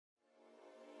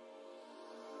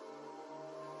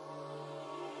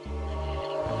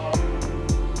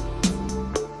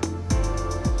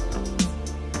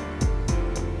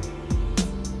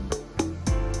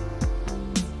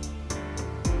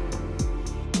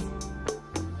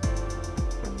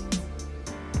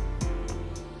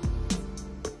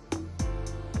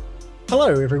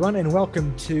Hello, everyone, and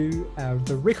welcome to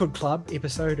the Record Club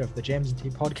episode of the Jams and Tea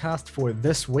podcast for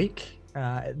this week.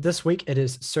 This week it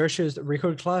is Saoirse's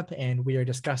Record Club, and we are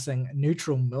discussing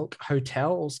neutral milk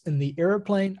hotels in the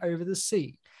Aeroplane over the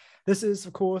sea. This is,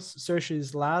 of course,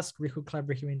 Saoirse's last Record Club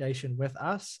recommendation with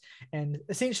us, and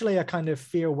essentially a kind of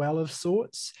farewell of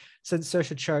sorts, since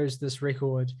Saoirse chose this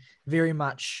record very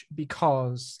much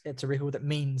because it's a record that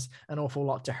means an awful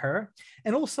lot to her.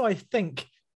 And also, I think,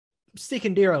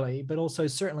 secondarily, but also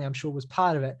certainly I'm sure was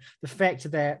part of it, the fact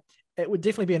that it would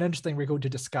definitely be an interesting record to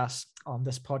discuss on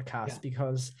this podcast,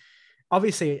 because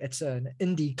obviously it's an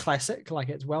indie classic, like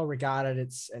it's well regarded,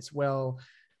 it's well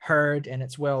heard, and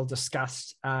it's well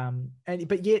discussed,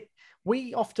 but yet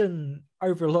we often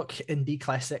overlook indie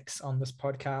classics on this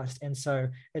podcast, and so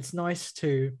it's nice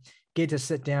to get to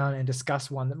sit down and discuss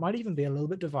one that might even be a little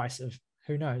bit divisive.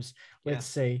 Who knows? Let's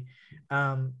see.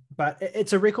 But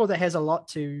it's a record that has a lot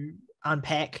to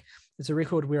unpack. It's a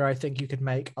record where I think you could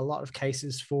make a lot of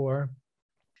cases for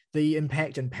the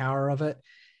impact and power of it.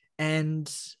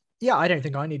 And yeah, I don't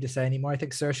think I need to say anymore. I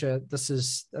think, Saoirse, this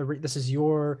is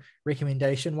your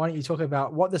recommendation. Why don't you talk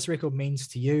about what this record means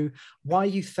to you, why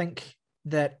you think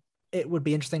that it would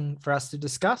be interesting for us to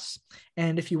discuss,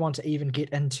 and if you want to even get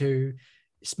into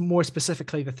more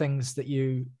specifically the things that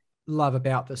you love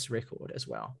about this record as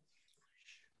well.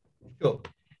 Sure.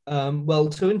 Well,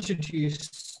 to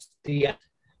introduce the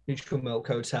Neutral Milk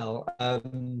Hotel,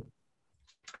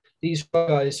 these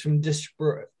guys from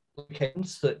disparate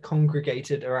locations that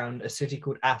congregated around a city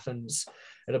called Athens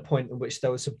at a point in which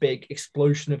there was a big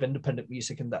explosion of independent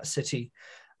music in that city.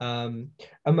 Among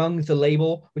the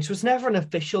label, which was never an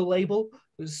official label,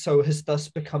 so has thus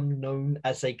become known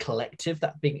as a collective,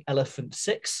 that being Elephant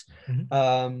Six.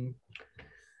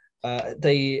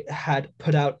 They had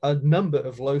put out a number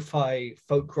of lo-fi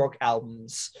folk rock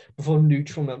albums before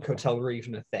Neutral Milk Hotel were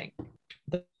even a thing.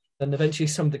 Then eventually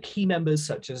some of the key members,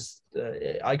 such as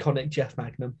iconic Jeff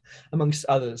Magnum, amongst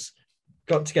others,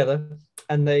 got together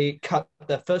and they cut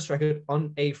their first record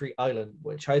on Avery Island,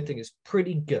 which I think is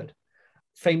pretty good.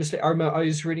 Famously, I remember I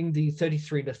was reading the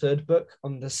 33 the Third book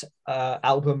on this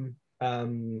album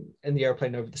in the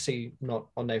Aeroplane over the Sea, not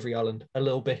on Avery Island, a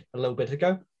little bit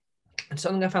ago. And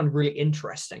something I found really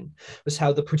interesting was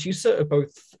how the producer of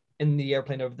both in the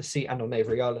Aeroplane over the Sea and on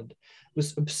Avery Island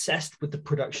was obsessed with the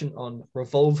production on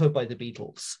Revolver by the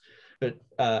Beatles, but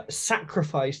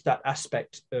sacrificed that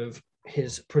aspect of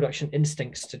his production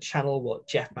instincts to channel what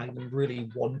Jeff Magnum really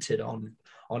wanted on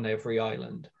Avery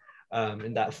Island,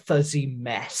 in that fuzzy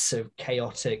mess of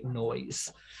chaotic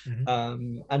noise.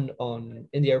 And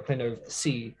in the Aeroplane over the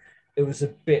Sea, it was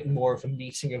a bit more of a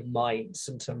meeting of minds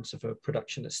in terms of a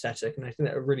production aesthetic. And I think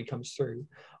that it really comes through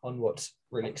on what's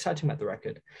really exciting about the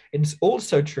record. It's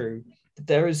also true that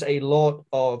there is a lot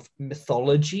of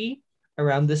mythology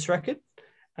around this record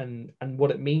and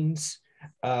what it means.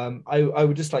 I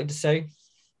would just like to say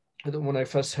that when I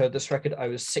first heard this record, I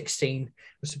was 16. It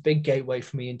was a big gateway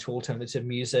for me into alternative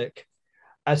music,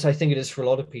 as I think it is for a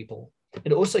lot of people.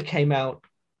 It also came out,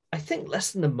 I think,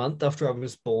 less than a month after I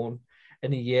was born,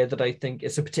 in a year that I think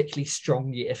is a particularly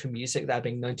strong year for music, that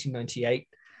being 1998.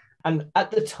 And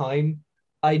at the time,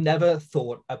 I never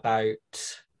thought about,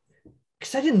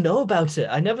 because I didn't know about it,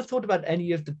 I never thought about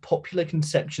any of the popular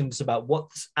conceptions about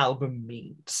what this album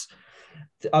means.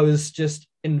 I was just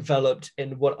enveloped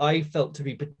in what I felt to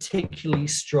be particularly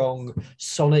strong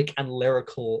sonic and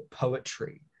lyrical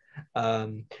poetry.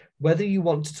 Whether you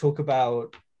want to talk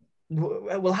about,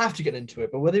 we'll have to get into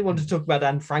it, but whether you want to talk about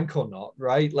Anne Frank or not,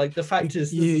 right? Like, the fact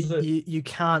is, you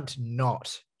can't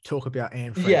not talk about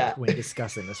Anne Frank when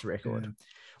discussing this record.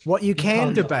 What you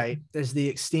can debate is the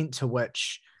extent to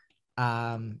which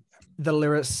the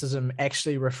lyricism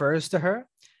actually refers to her,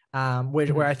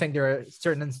 where I think there are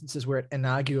certain instances where it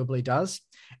inarguably does,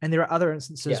 and there are other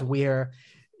instances where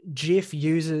Jeff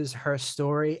uses her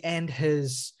story and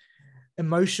his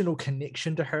emotional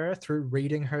connection to her through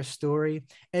reading her story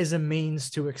as a means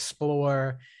to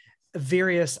explore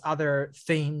various other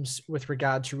themes with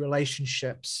regard to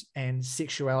relationships and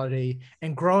sexuality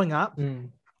and growing up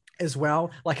as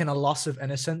well, like in a loss of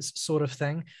innocence sort of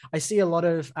thing. I see a lot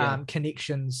of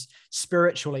connections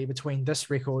spiritually between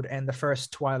this record and the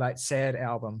first Twilight Sad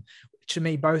album. To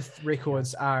me, both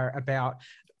records are about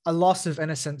a loss of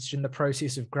innocence in the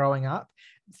process of growing up,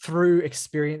 through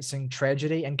experiencing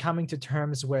tragedy and coming to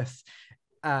terms with,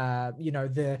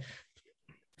 the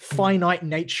finite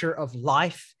nature of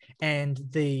life and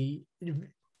the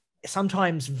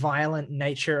sometimes violent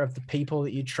nature of the people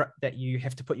that you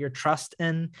have to put your trust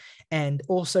in, and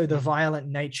also the violent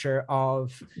nature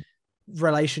of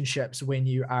relationships when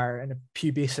you are in a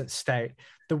pubescent state,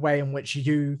 the way in which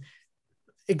you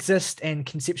exist and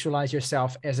conceptualize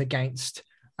yourself as against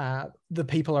the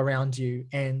people around you,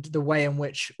 and the way in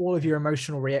which all of your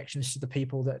emotional reactions to the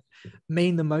people that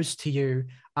mean the most to you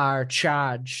are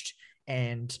charged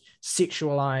and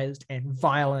sexualized and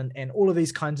violent, and all of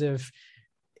these kinds of,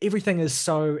 everything is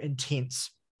so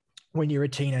intense when you're a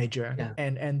teenager. Yeah.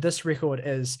 And this record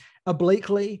is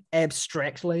obliquely,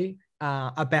 abstractly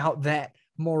about that,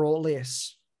 more or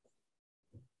less.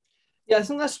 Yeah, I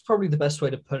think that's probably the best way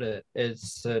to put it,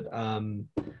 is that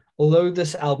although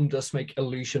this album does make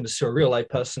allusions to a real life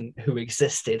person who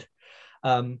existed,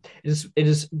 it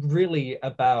is really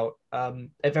about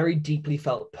a very deeply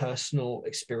felt personal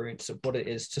experience of what it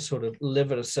is to sort of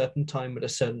live at a certain time at a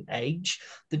certain age,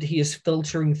 that he is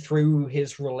filtering through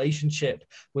his relationship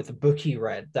with the book he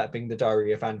read, that being the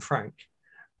Diary of Anne Frank,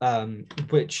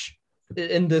 which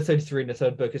in the 33 and the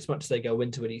third book, as much as they go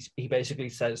into it, he basically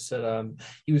says that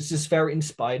he was just very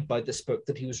inspired by this book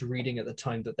that he was reading at the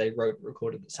time that they wrote and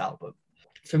recorded this album.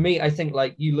 For me, I think,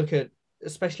 like, you look at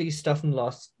especially Stuff and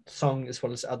Lost song as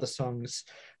well as other songs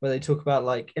where they talk about,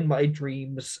 like, in my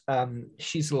dreams,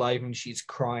 she's alive and she's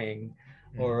crying,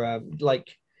 or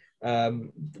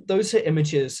those are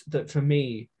images that for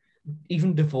me,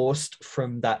 even divorced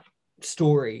from that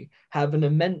story, have an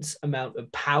immense amount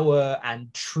of power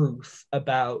and truth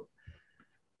about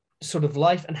sort of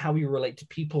life and how we relate to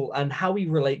people and how we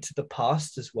relate to the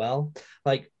past as well.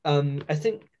 Like, I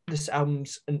think this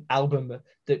album's an album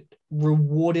that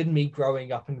rewarded me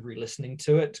growing up and re-listening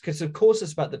to it, because of course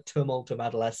it's about the tumult of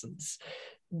adolescence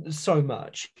so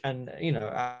much, and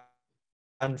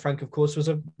Anne Frank of course was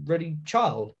a ready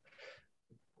child,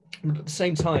 but at the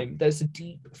same time there's a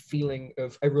deep feeling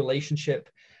of a relationship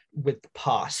with the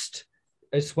past,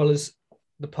 as well as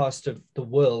the past of the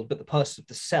world, but the past of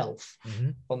the self.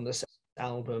 On this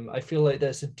album, I feel like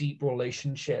there's a deep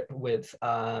relationship with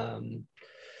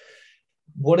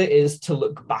what it is to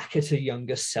look back at a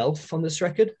younger self on this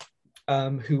record,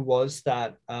 who was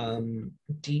that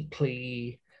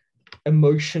deeply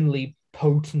emotionally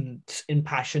potent,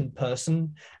 impassioned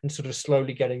person, and sort of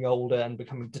slowly getting older and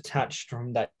becoming detached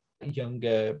from that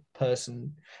younger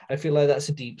person. I feel like that's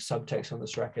a deep subtext on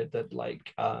this record, that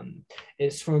like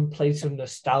it's from a place of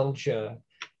nostalgia,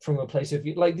 from a place of,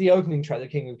 like, the opening track, The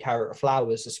King of Carrot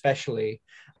Flowers, especially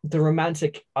the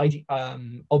romantic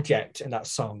object in that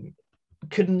song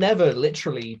could never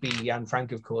literally be Anne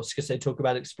Frank, of course, because they talk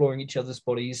about exploring each other's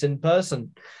bodies in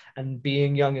person and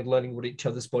being young and learning what each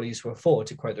other's bodies were for,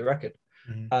 to quote the record.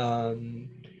 And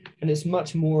it's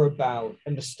much more about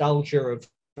a nostalgia of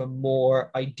a more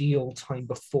ideal time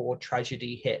before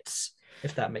tragedy hits,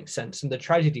 if that makes sense. And the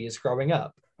tragedy is growing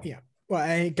up. Yeah. Well,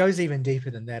 it goes even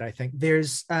deeper than that. I think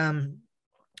there's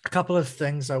a couple of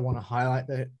things I want to highlight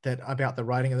that about the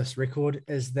writing of this record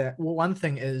is that, well, one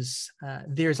thing is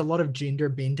there's a lot of gender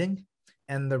bending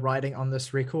in the writing on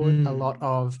this record, a lot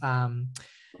of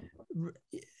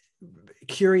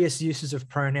curious uses of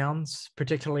pronouns,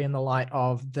 particularly in the light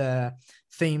of the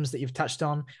themes that you've touched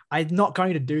on. I'm not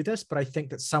going to do this, but I think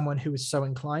that someone who is so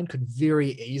inclined could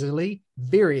very easily,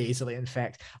 in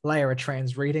fact, layer a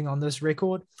trans reading on this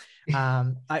record.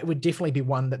 It would definitely be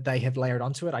one that they have layered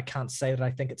onto it. I can't say that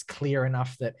I think it's clear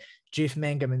enough that Jeff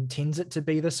Mangum intends it to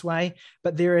be this way,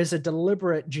 but there is a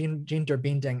deliberate gender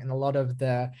bending in a lot of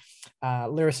the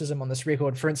lyricism on this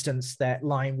record. For instance, that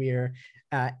line where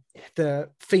the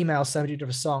female subject of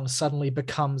a song suddenly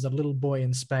becomes a little boy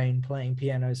in Spain playing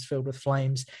pianos filled with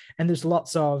flames. And there's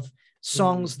lots of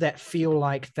songs that feel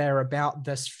like they're about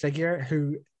this figure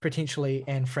who potentially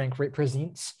Anne Frank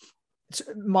represents. It's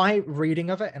my reading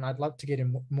of it, and I'd love to get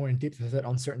in more in depth with it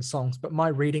on certain songs, but my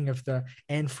reading of the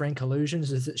Anne Frank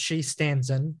allusions is that she stands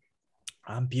in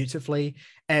beautifully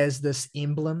as this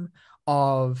emblem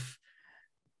of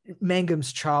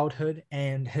Mangum's childhood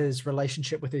and his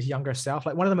relationship with his younger self.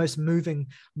 Like, one of the most moving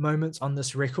moments on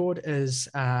this record is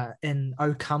in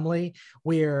O Comely,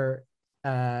 where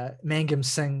Mangum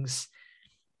sings,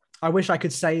 "I wish I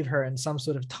could save her in some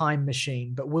sort of time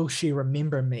machine, but will she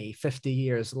remember me 50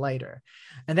 years later?"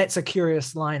 And that's a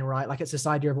curious line, right? Like, it's this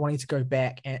idea of wanting to go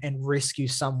back and rescue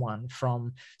someone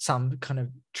from some kind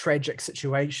of tragic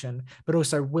situation, but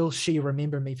also, will she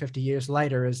remember me 50 years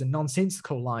later is a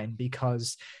nonsensical line,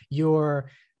 because you're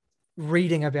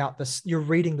reading about this, you're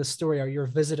reading the story, or you're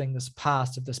visiting this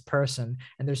past of this person,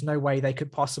 and there's no way they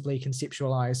could possibly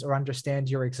conceptualize or understand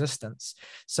your existence.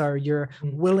 So you're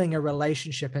willing a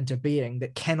relationship into being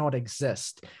that cannot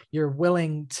exist. You're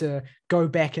willing to go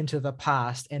back into the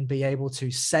past and be able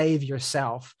to save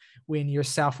yourself when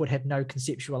yourself would have no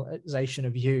conceptualization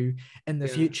of you in the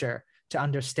future to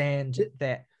understand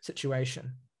that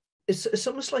situation. It's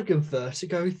almost like a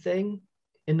Vertigo thing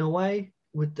in a way.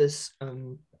 with this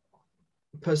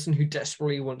person who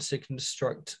desperately wants to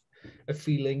construct a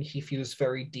feeling he feels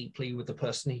very deeply with a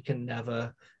person he can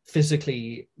never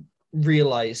physically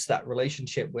realize that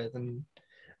relationship with. And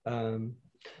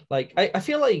like I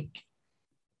feel like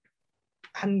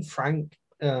Anne Frank,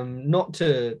 not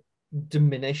to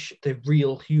diminish the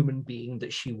real human being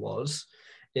that she was,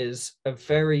 is a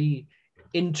very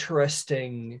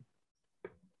interesting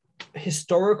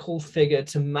historical figure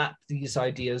to map these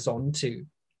ideas onto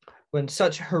when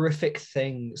such horrific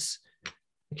things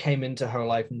came into her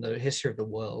life in the history of the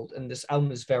world. And this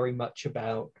album is very much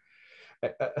about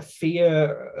a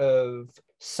fear of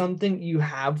something you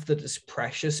have that is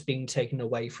precious being taken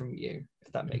away from you,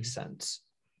 if that makes sense.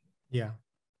 Yeah.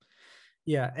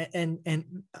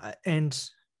 And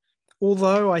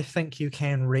although I think you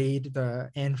can read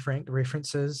the Anne Frank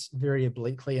references very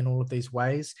obliquely in all of these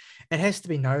ways, it has to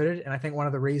be noted, and I think one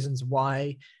of the reasons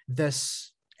why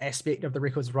this aspect of the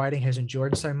record's writing has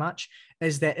endured so much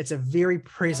is that it's a very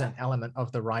present element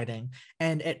of the writing,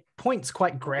 and at points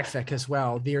quite graphic as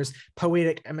well. There's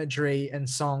poetic imagery in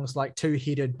songs like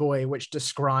Two-Headed Boy, which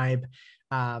describe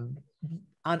an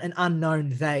unknown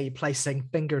they placing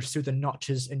fingers through the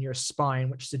notches in your spine,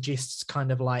 which suggests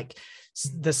kind of like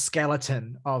the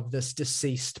skeleton of this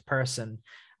deceased person.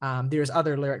 There's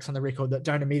other lyrics on the record that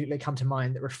don't immediately come to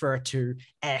mind that refer to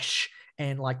ash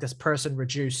and like this person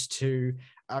reduced to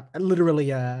literally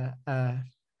a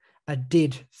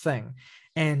dead thing.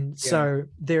 And so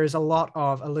there's a lot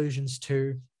of allusions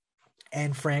to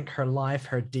Anne Frank, her life,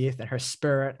 her death, and her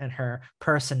spirit and her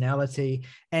personality,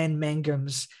 and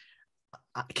Mangum's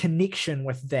connection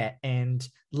with that and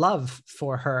love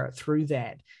for her through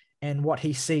that, and what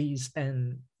he sees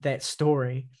in that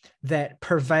story that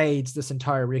pervades this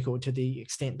entire record to the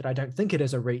extent that I don't think it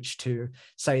is a reach to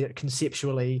say that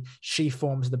conceptually she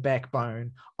forms the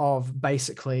backbone of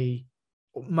basically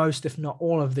most, if not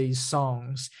all, of these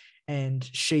songs, and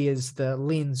she is the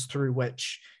lens through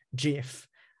which Jeff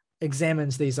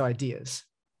examines these ideas.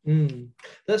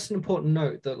 That's an important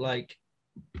note, that like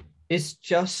it's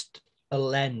just a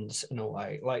lens in a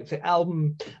way. Like the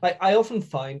album, like I often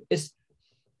find is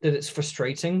that it's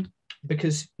frustrating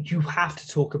because you have to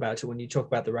talk about it when you talk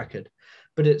about the record,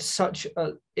 but it's such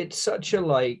a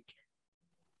like,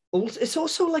 it's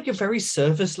also like a very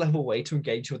surface level way to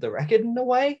engage with the record in a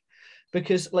way,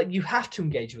 because like you have to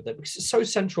engage with it because it's so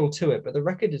central to it, but the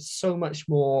record is so much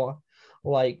more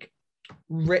like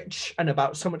rich and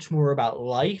about so much more about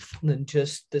life than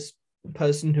just this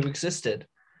person who existed.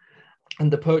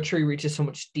 And the poetry reaches so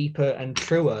much deeper and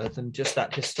truer than just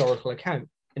that historical account,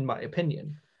 in my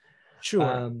opinion.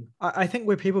 Sure. I think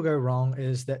where people go wrong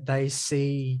is that they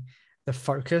see the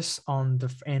focus on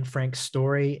the Anne Frank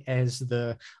story as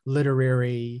the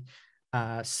literary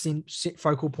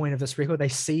focal point of this record. They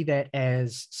see that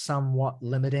as somewhat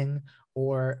limiting,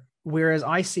 or whereas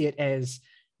I see it as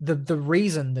the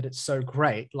reason that it's so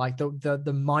great, like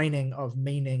the mining of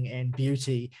meaning and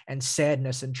beauty and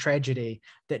sadness and tragedy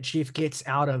that Jeff gets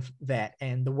out of that,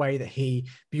 and the way that he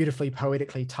beautifully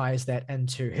poetically ties that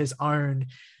into his own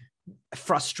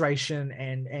frustration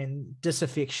and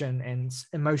disaffection and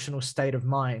emotional state of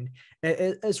mind.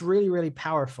 It's really, really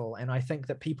powerful. And I think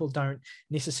that people don't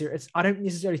necessarily, I don't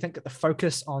necessarily think that the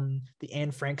focus on the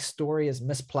Anne Frank story is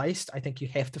misplaced. I think you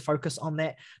have to focus on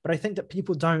that, but I think that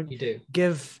people don't people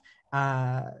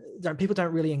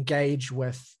don't really engage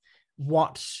with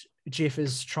what Jeff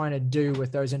is trying to do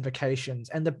with those invocations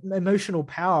and the emotional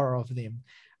power of them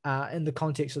in the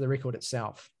context of the record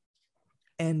itself.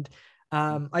 And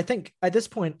I think at this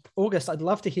point, August, I'd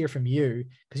love to hear from you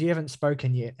because you haven't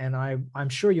spoken yet. And I'm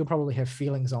sure you'll probably have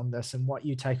feelings on this and what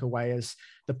you take away as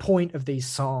the point of these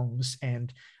songs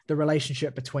and the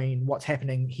relationship between what's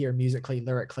happening here musically,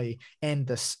 lyrically, and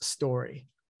this story.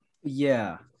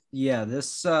 Yeah.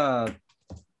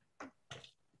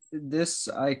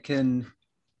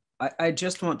 I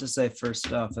just want to say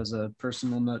first off, as a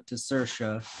personal note to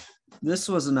Saoirse, this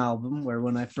was an album where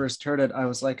when I first heard it, I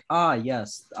was like,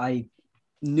 yes, I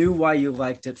knew why you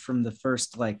liked it from the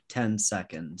first like 10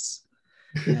 seconds.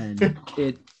 And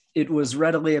it was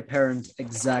readily apparent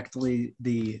exactly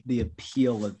the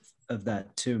appeal of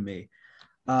that to me.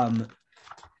 A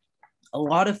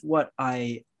lot of what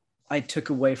I took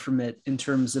away from it in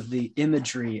terms of the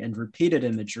imagery and repeated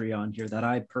imagery on here that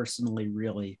I personally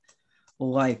really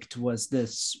liked was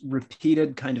this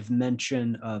repeated kind of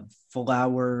mention of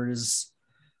flowers,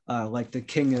 like the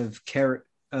king of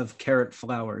carrot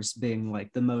flowers being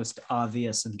like the most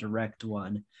obvious and direct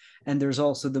one. And there's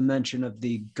also the mention of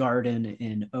the garden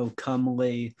in O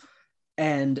Comely.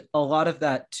 And a lot of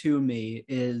that to me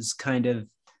is kind of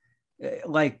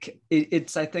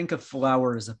It's I think a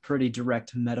flower is a pretty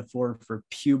direct metaphor for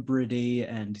puberty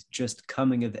and just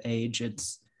coming of age.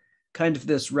 It's kind of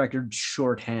this record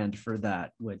shorthand for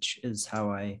that, which is how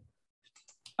I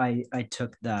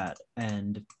took that.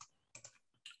 And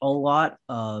a lot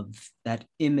of that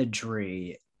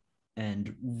imagery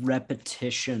and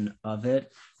repetition of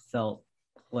it felt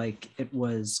like it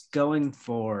was going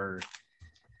for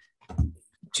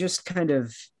just kind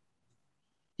of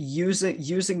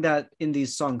using that in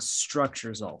these song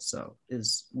structures also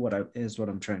is what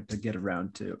I'm trying to get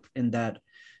around to, in that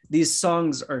these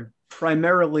songs are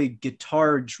primarily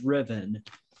guitar driven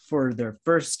for their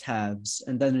first halves,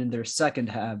 and then in their second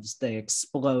halves they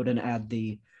explode and add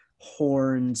the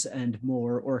horns and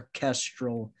more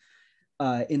orchestral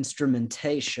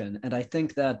instrumentation. And I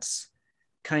think that's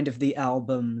kind of the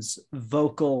album's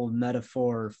vocal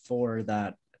metaphor for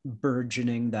that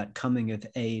burgeoning, that coming of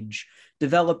age,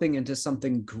 developing into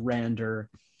something grander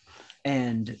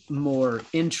and more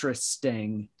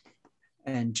interesting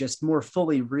and just more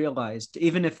fully realized,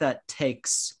 even if that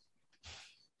takes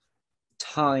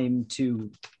time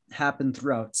to happen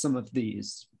throughout some of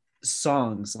these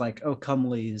songs, like O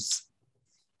Comely's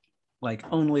like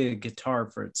only a guitar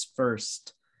for its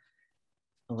first,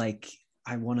 like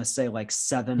I want to say like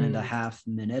 7.5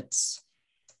 minutes,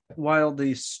 while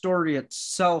the story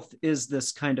itself is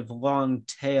this kind of long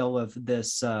tale of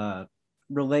this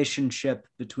relationship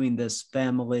between this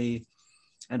family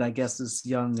and I guess this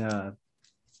young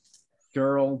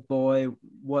girl, boy,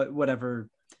 whatever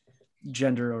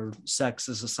gender or sex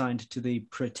is assigned to the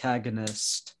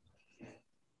protagonist.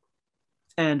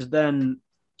 And then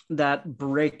that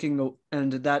breaking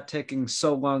and that taking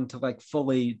so long to like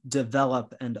fully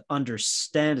develop and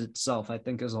understand itself, I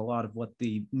think is a lot of what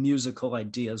the musical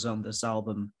ideas on this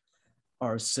album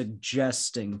are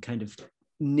suggesting, kind of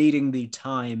needing the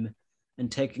time and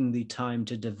taking the time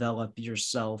to develop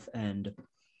yourself and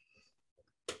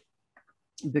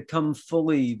become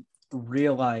fully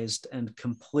realized and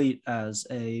complete as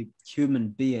a human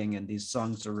being. And these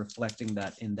songs are reflecting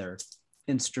that in their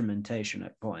instrumentation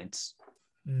at points.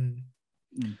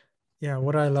 Yeah,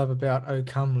 what I love about O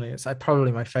Comely, it's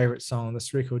probably my favorite song on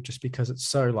this record, just because it's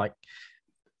so like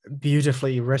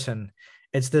beautifully written.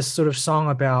 It's this sort of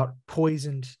song about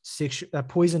poisoned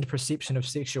perception of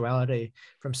sexuality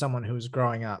from someone who was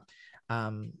growing up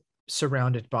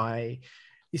surrounded by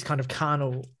these kind of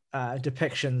carnal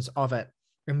depictions of it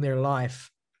in their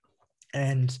life,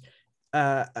 and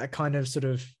a kind of sort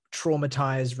of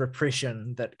traumatized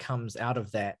repression that comes out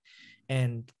of that.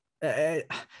 And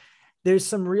there's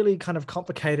some really kind of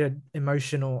complicated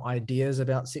emotional ideas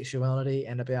about sexuality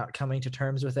and about coming to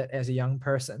terms with it as a young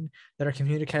person that are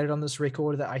communicated on this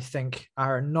record that I think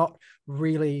are not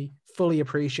really fully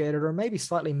appreciated or maybe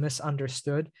slightly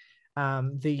misunderstood.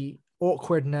 The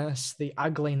awkwardness, the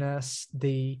ugliness,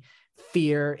 the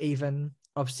fear even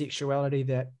of sexuality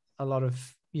that a lot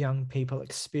of young people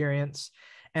experience.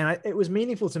 And it was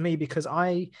meaningful to me because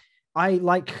I,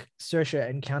 like Saoirse,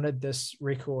 encountered this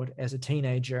record as a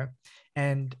teenager,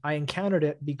 and I encountered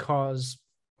it because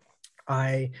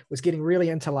I was getting really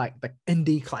into like the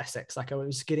indie classics. Like I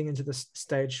was getting into this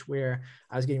stage where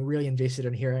I was getting really invested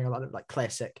in hearing a lot of like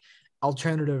classic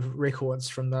alternative records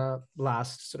from the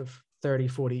last sort of 30,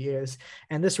 40 years.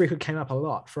 And this record came up a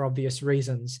lot for obvious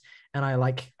reasons. And I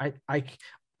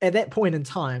at that point in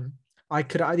time,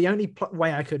 the only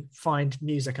way I could find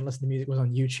music and listen to music was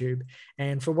on YouTube.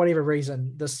 And for whatever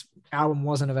reason, this album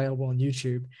wasn't available on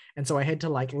YouTube. And so I had to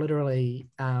like literally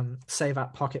save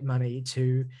up pocket money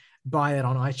to buy it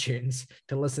on iTunes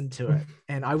to listen to it.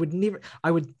 And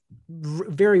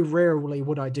very rarely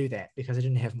would I do that because I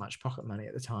didn't have much pocket money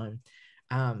at the time.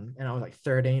 And I was like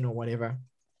 13 or whatever.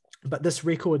 But this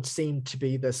record seemed to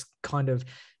be this kind of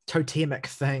totemic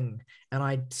thing, and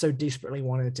I so desperately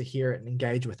wanted to hear it and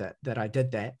engage with it that I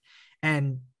did that.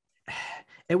 And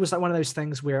it was like one of those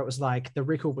things where it was like the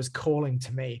record was calling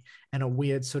to me in a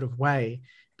weird sort of way,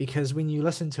 because when you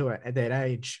listen to it at that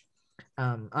age,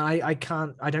 I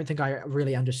don't think I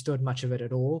really understood much of it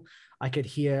at all. I could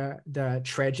hear the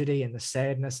tragedy and the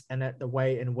sadness in it, the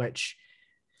way in which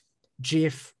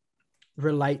Jeff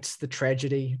relates the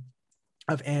tragedy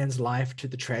of Anne's life to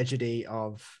the tragedy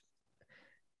of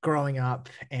growing up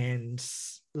and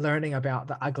learning about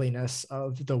the ugliness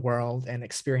of the world and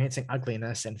experiencing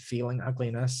ugliness and feeling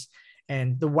ugliness,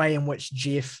 and the way in which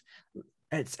Jeff,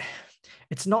 it's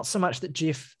not so much that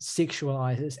Jeff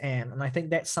sexualizes Anne, and I think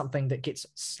that's something that gets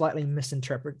slightly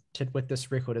misinterpreted with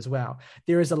this record as well.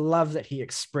 There is a love that he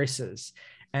expresses,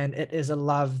 and it is a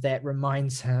love that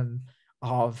reminds him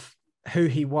of who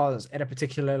he was at a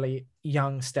particularly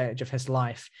young stage of his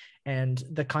life, and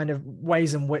the kind of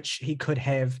ways in which he could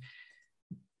have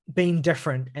been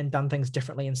different and done things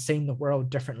differently and seen the world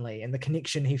differently, and the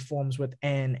connection he forms with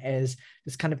Anne as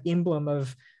this kind of emblem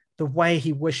of the way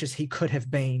he wishes he could have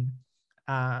been,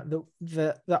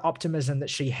 the optimism that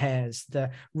she has,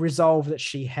 the resolve that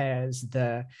she has,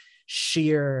 the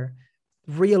sheer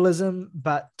realism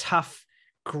but tough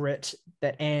grit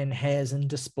that Anne has and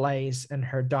displays in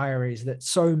her diaries that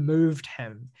so moved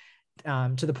him,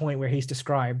 to the point where he's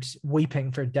described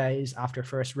weeping for days after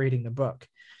first reading the book.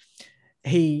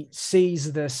 He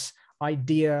sees this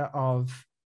idea of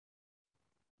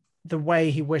the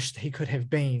way he wished he could have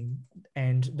been,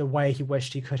 and the way he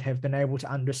wished he could have been able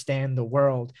to understand the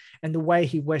world, and the way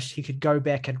he wished he could go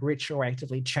back and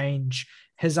retroactively change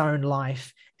his own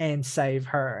life and save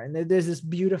her. And there's this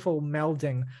beautiful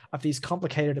melding of these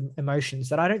complicated emotions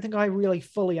that I don't think I really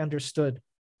fully understood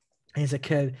as a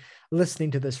kid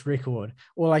listening to this record.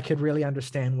 All I could really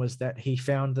understand was that he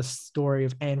found the story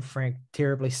of Anne Frank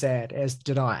terribly sad, as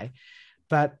did I.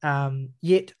 But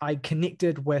yet I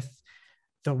connected with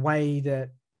the way that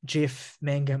Jeff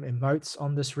Mangum emotes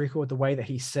on this record, the way that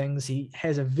he sings. He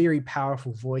has a very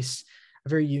powerful voice, a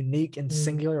very unique and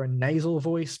singular and nasal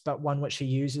voice, but one which he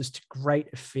uses to great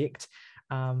effect.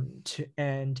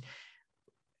 And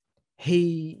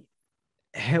he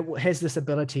has this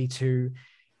ability to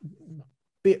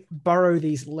burrow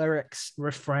these lyrics,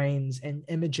 refrains, and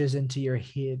images into your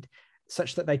head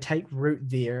such that they take root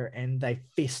there and they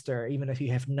fester, even if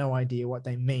you have no idea what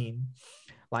they mean.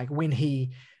 Like when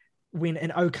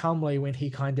in O Comely, when he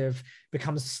kind of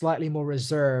becomes slightly more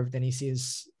reserved and he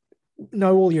says,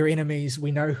 know all your enemies,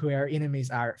 we know who our enemies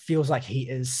are, it feels like he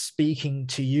is speaking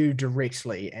to you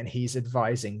directly and he's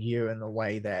advising you in the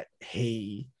way that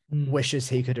he wishes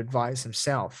he could advise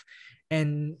himself.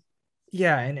 And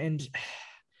yeah, and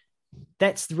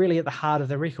that's really at the heart of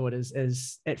the record,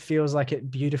 is it feels like it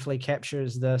beautifully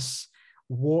captures this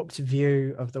warped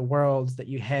view of the world that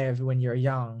you have when you're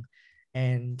young,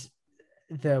 and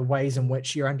the ways in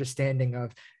which your understanding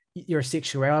of your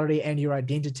sexuality and your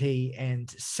identity and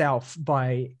self,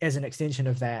 by as an extension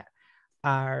of that,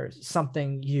 are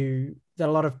something that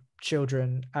a lot of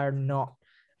children are not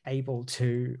able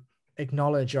to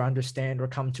acknowledge or understand or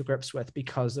come to grips with,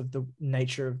 because of the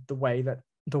nature of the way that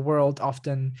the world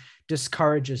often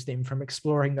discourages them from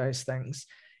exploring those things.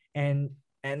 And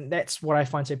that's what I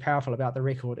find so powerful about the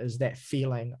record, is that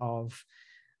feeling of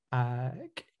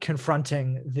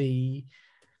confronting the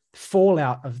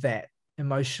fallout of that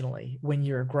emotionally when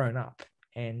you're a grown up.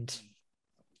 And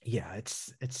yeah,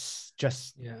 it's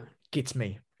just gets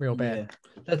me real bad.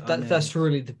 That's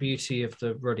really the beauty of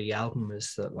the Ruddy album,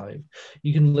 is that like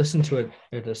you can listen to it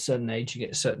at a certain age, you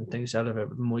get certain things out of it,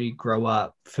 but the more you grow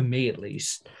up, for me at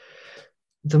least,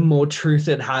 the more truth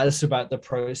it has about the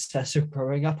process of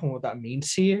growing up and what that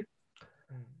means to you.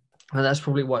 And that's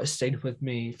probably what stayed with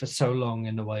me for so long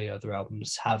in a way other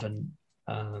albums haven't.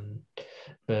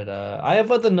 But I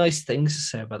have other nice things to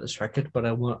say about this record, but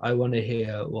I want to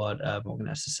hear what Morgan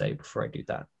has to say before I do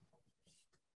that.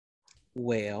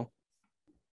 Well,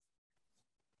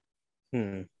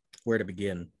 where to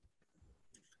begin?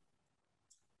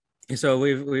 So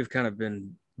we've kind of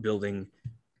been building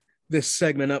this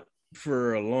segment up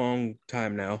for a long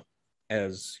time now,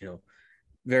 as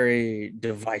very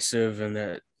divisive, and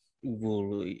that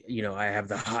I have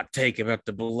the hot take about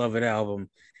the beloved album,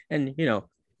 and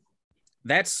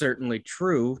that's certainly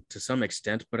true to some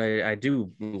extent, but I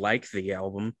do like the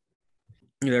album.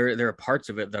 There are parts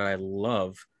of it that I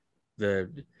love.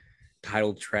 The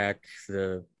title track,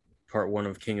 the part 1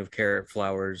 of King of Carrot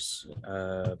Flowers,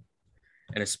 and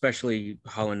especially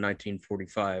Holland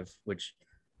 1945, which,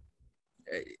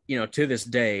 to this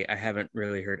day, I haven't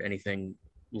really heard anything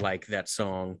like that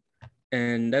song.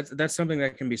 And that's something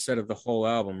that can be said of the whole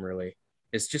album, really.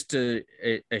 It's just a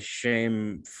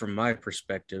shame from my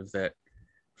perspective that,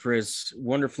 for as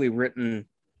wonderfully written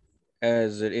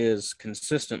as it is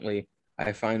consistently,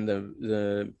 I find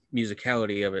the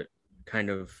musicality of it kind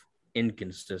of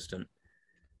inconsistent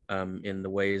in the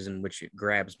ways in which it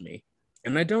grabs me.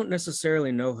 And I don't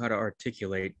necessarily know how to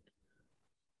articulate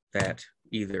that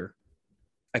either.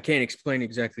 I can't explain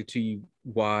exactly to you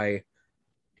why,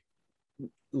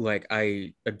 like,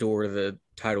 I adore the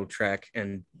title track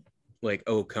and, like,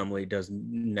 Oh Comely does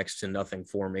next to nothing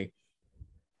for me.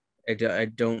 I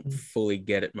don't fully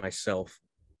get it myself.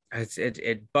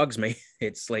 It bugs me.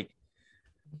 It's like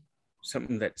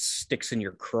something that sticks in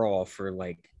your craw for,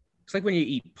 like, it's like when you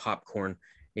eat popcorn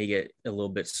and you get a little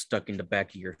bit stuck in the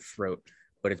back of your throat,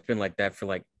 but it's been like that for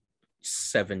like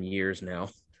 7 years now.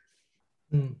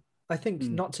 I think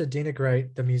not to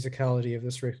denigrate the musicality of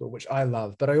this record, which I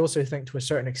love, but I also think to a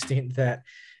certain extent that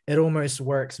it almost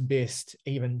works best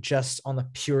even just on a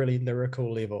purely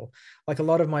lyrical level. Like a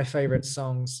lot of my favorite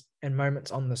songs and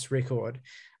moments on this record,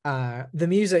 the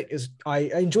music is, I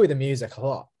enjoy the music a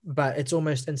lot, but it's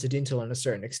almost incidental in a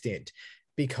certain extent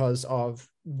because of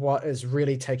what is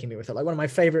really taking me with it. Like one of my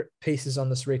favorite pieces on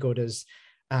this record is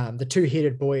the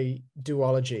Two-Headed Boy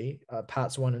duology,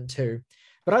 parts 1 and 2.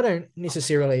 But I don't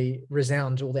necessarily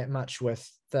resound all that much with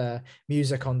the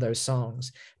music on those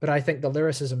songs. But I think the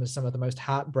lyricism is some of the most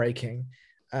heartbreaking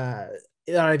that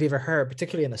I've ever heard,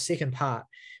 particularly in the second part,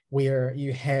 where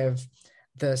you have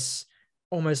this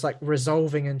almost like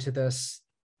resolving into this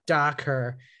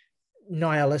darker,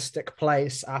 nihilistic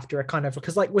place after a kind of,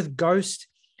 because like with Ghost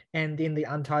and then the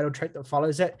untitled track that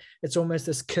follows it, it's almost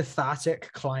this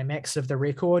cathartic climax of the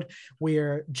record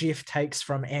where Jeff takes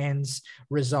from Anne's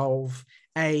resolve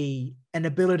an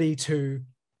ability to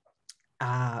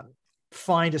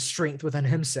find a strength within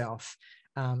himself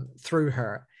through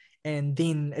her. And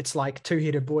then it's like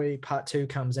Two-Headed Boy part 2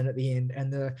 comes in at the end,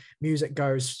 and the music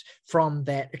goes from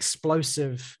that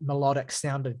explosive melodic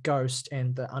sounded Ghost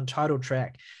and the untitled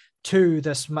track to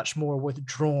this much more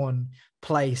withdrawn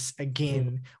place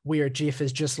again, where Jeff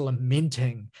is just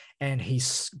lamenting and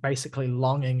he's basically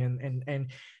longing,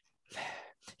 and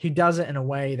he does it in a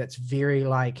way that's very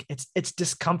like it's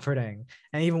discomforting.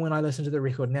 And even when I listen to the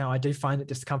record now, I do find it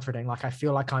discomforting. Like I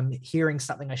feel like I'm hearing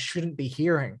something I shouldn't be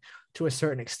hearing to a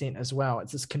certain extent as well.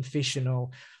 It's this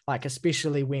confessional, like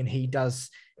especially when he does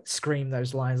scream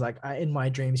those lines like, in my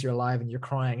dreams you're alive and you're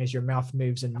crying as your mouth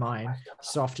moves in mine,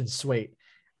 soft and sweet.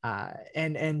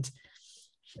 And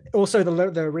also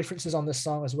the references on this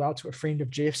song as well to a friend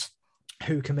of Jeff's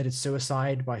who committed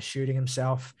suicide by shooting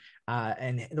himself,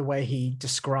 and the way he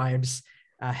describes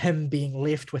him being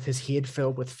left with his head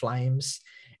filled with flames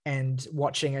and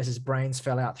watching as his brains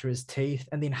fell out through his teeth.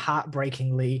 And then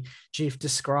heartbreakingly, Jeff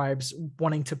describes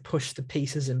wanting to push the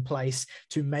pieces in place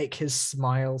to make his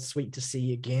smile sweet to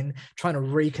see again, trying to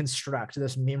reconstruct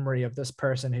this memory of this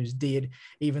person who's dead,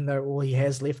 even though all he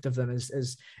has left of them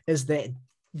is that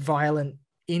violent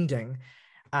ending.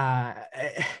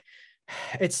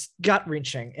 It's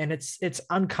gut-wrenching and it's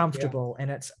uncomfortable, and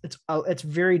it's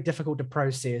very difficult to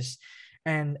process.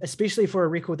 And especially for a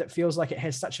record that feels like it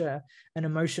has such an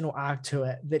emotional arc to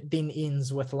it that then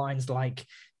ends with lines like,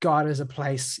 God is a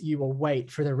place you will wait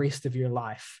for the rest of your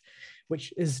life,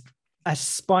 which is a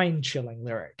spine-chilling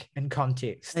lyric in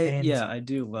context. I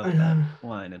do love that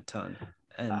line a ton.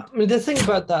 And I mean, the thing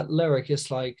about that lyric is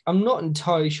like, I'm not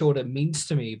entirely sure what it means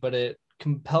to me, but it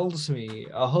compels me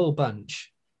a whole bunch.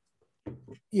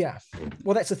 Yeah,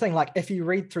 well, that's the thing. Like, if you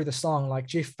read through the song, like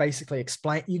Jeff basically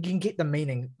you can get the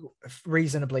meaning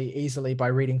reasonably easily by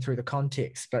reading through the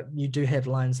context, but you do have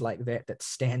lines like that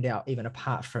stand out even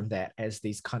apart from that as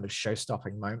these kind of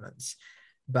show-stopping moments.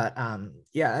 But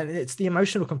yeah, it's the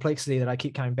emotional complexity that I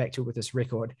keep coming back to with this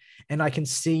record, and I can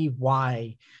see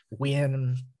why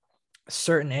when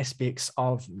certain aspects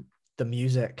of the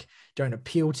music don't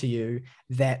appeal to you,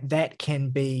 that can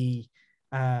be,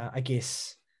 I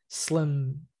guess,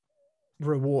 slim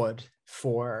reward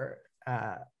for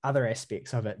other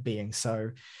aspects of it being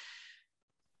so,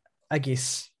 I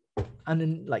guess,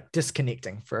 like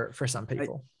disconnecting for some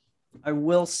people. I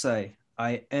will say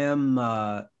I am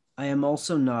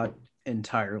also not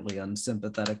entirely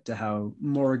unsympathetic to how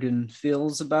Morgan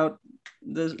feels about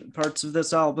the parts of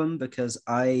this album, because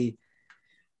I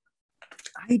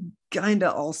kind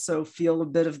of also feel a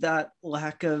bit of that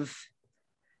lack of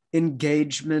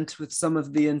engagement with some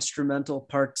of the instrumental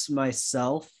parts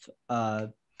myself. I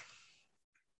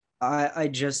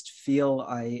just feel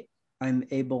I'm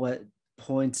able at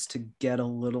points to get a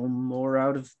little more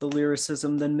out of the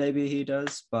lyricism than maybe he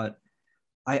does, but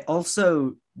I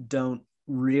also don't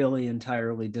really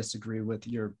entirely disagree with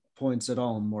your points at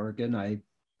all, Morgan. I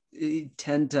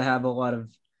tend to have a lot of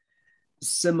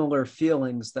similar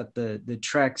feelings that the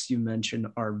tracks you mentioned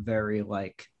are very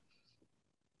like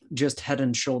just head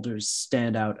and shoulders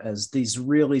stand out as these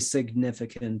really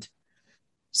significant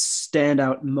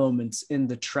standout moments in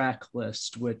the track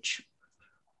list, which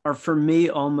are for me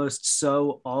almost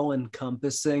so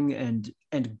all-encompassing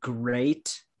and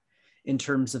great in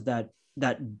terms of that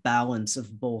balance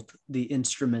of both the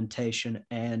instrumentation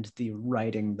and the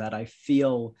writing, that I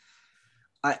feel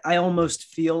I almost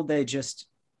feel they just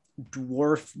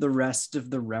dwarf the rest of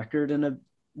the record in a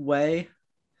way.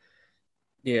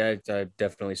 Yeah, I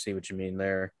definitely see what you mean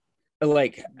there.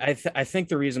 Like, I think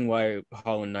the reason why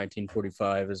Holland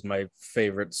 1945 is my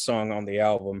favorite song on the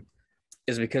album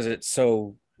is because it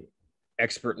so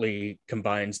expertly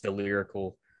combines the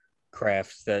lyrical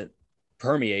craft that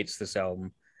permeates this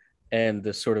album, and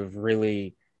the sort of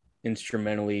really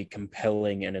instrumentally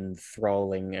compelling and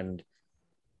enthralling and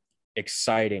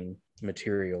exciting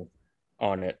material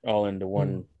on it, all into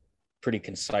one pretty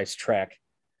concise track.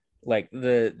 Like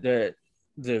the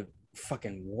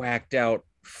fucking whacked out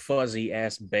fuzzy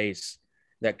ass bass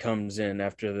that comes in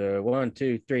after the 1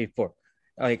 2 3 4.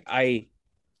 Like I'm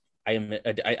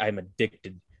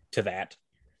addicted to that,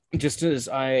 just as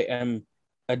I am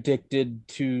addicted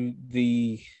to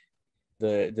the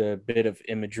bit of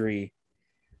imagery.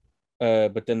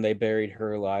 But then they buried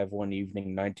her alive one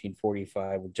evening,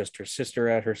 1945, with just her sister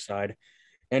at her side,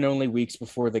 and only weeks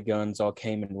before the guns all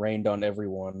came and rained on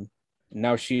everyone.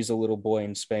 Now she's a little boy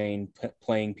in Spain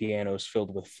playing pianos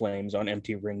filled with flames on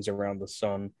empty rings around the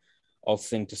sun. I'll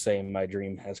sing to say my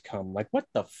dream has come. Like, what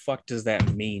the fuck does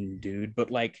that mean, dude? But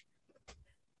like,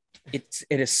 it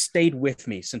has stayed with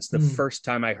me since the first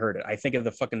time I heard it. I think of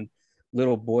the fucking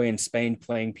little boy in Spain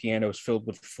playing pianos filled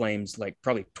with flames like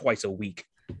probably twice a week.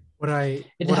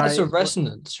 It has a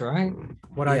resonance, right?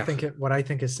 What I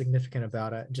think is significant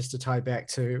about it, just to tie back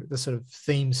to the sort of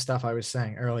theme stuff I was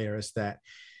saying earlier, is that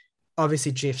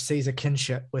obviously Jeff sees a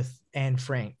kinship with Anne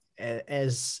Frank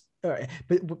as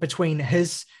between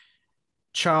his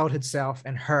childhood self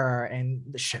and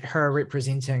her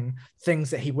representing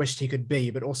things that he wished he could be,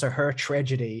 but also her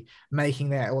tragedy, making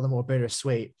that all the more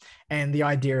bittersweet. And the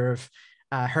idea of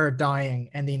her dying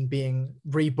and then being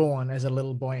reborn as a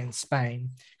little boy in Spain,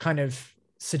 kind of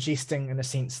suggesting in a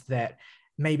sense that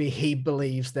maybe he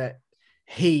believes that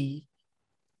he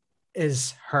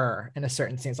is her in a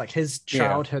certain sense. Like his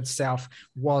childhood self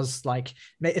was like,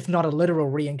 if not a literal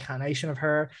reincarnation of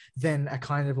her, then a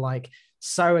kind of like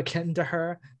so akin to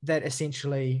her that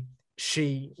essentially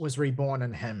she was reborn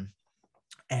in him.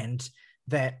 And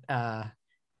that's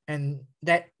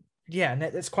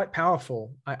quite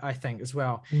powerful, I think, as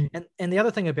well. And the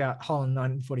other thing about Holland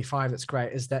 1945 that's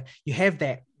great is that you have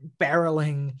that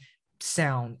barreling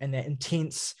sound and that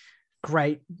intense,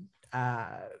 great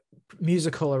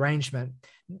musical arrangement,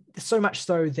 so much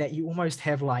so that you almost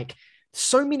have like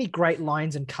so many great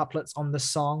lines and couplets on the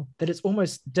song that it's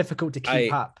almost difficult to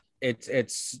keep up.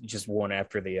 It's just one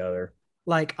after the other.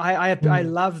 Like I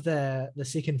love the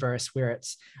second verse where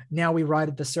it's, now we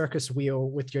ride the circus wheel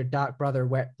with your dark brother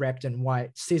wrapped in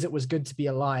white, says it was good to be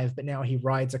alive, but now he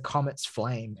rides a comet's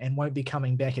flame and won't be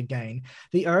coming back again.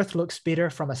 The earth looks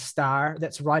better from a star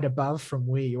that's right above from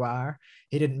where you are.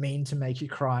 He didn't mean to make you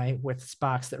cry, with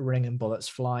sparks that ring and bullets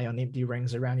fly on empty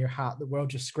rings around your heart. The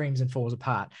world just screams and falls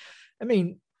apart. I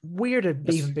mean, where to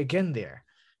even begin there?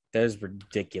 That is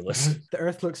ridiculous. The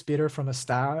earth looks better from a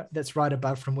star that's right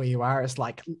above from where you are. It's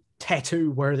like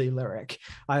tattoo worthy lyric.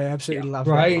 I absolutely love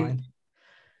that line.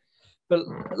 But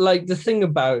like the thing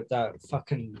about that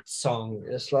fucking song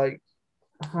is like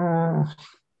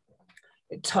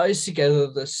it ties together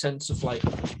the sense of like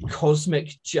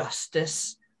cosmic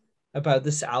justice about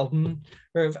this album,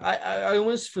 where I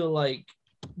almost feel like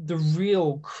the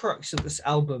real crux of this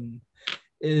album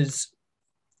is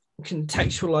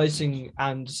contextualizing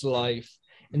Anne's life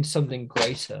in something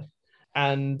greater.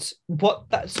 And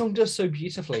what that song does so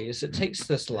beautifully is it takes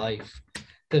this life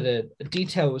that it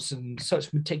details in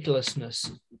such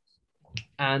meticulousness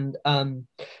and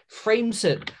frames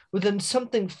it within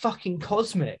something fucking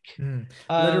cosmic.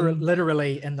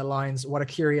 Literally in the lines, what a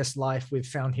curious life we've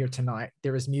found here tonight.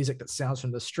 There is music that sounds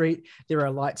from the street. There are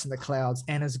lights in the clouds.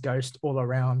 Anna's ghost all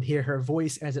around. Hear her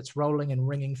voice as it's rolling and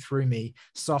ringing through me.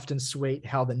 Soft and sweet,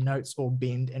 how the notes all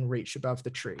bend and reach above the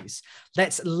trees.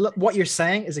 That's what you're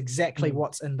saying is exactly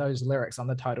what's in those lyrics on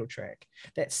the title track.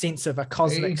 That sense of a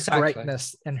cosmic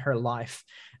greatness in her life.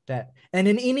 And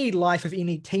in any life of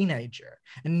any teenager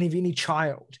and of any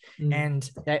child, and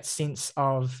that sense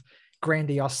of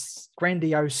grandiose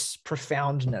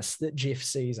profoundness that Jeff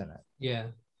sees in it. Yeah,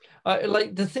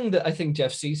 like the thing that I think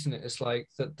Jeff sees in it is like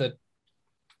that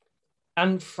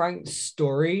Anne Frank's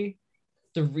story,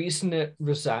 the reason it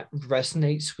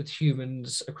resonates with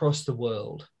humans across the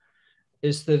world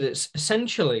is that it's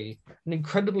essentially an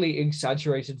incredibly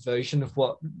exaggerated version of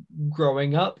what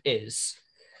growing up is.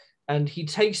 And he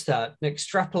takes that and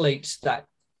extrapolates that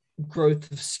growth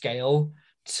of scale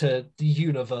to the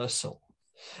universal,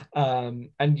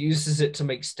 and uses it to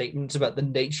make statements about the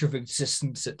nature of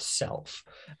existence itself.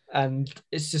 And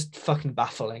it's just fucking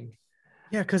baffling.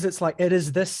 Yeah, because it's like, it is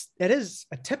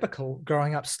a typical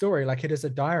growing up story. Like, it is a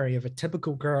diary of a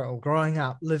typical girl growing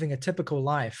up, living a typical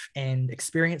life and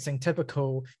experiencing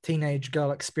typical teenage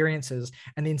girl experiences.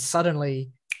 And then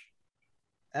suddenly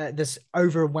this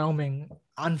overwhelming,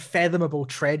 unfathomable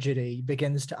tragedy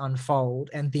begins to unfold,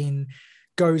 and then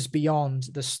goes beyond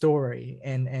the story,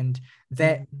 and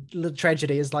that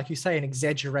tragedy is, like you say, an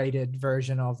exaggerated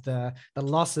version of the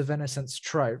loss of innocence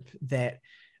trope that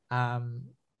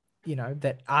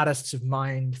that artists have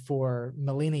mined for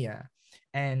millennia,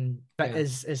 but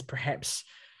is perhaps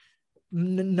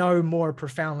no more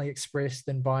profoundly expressed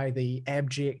than by the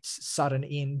abject sudden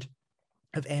end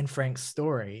of Anne Frank's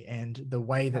story, and the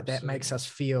way that that makes us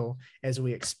feel as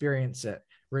we experience it,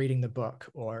 reading the book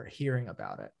or hearing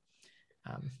about it.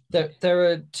 There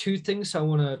are two things I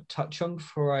want to touch on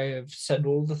before I have said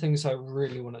all the things I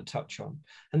really want to touch on,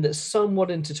 and that's somewhat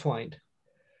intertwined,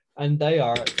 and they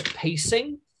are the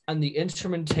pacing and the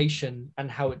instrumentation,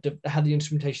 and how the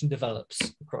instrumentation develops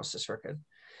across this record.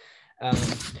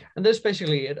 And this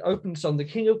basically, it opens on The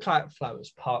King of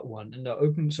Flowers Part 1, and it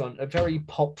opens on a very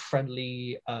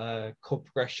pop-friendly chord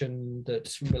progression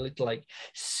that's really like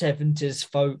 70s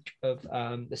folk of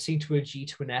the C to a G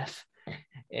to an F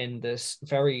in this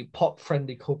very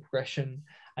pop-friendly chord progression.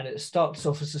 And it starts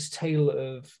off as this tale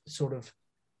of sort of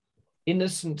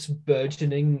innocence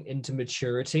burgeoning into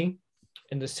maturity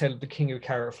in this tale of The King of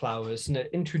Carrot Flowers. And it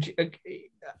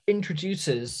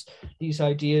introduces these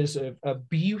ideas of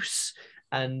abuse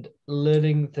and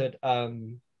learning that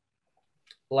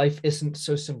life isn't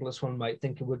so simple as one might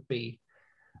think it would be.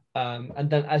 And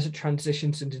then as it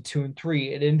transitions into 2 and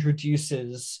 3, it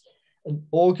introduces an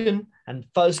organ and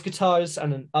fuzz guitars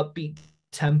and an upbeat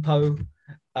tempo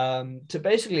to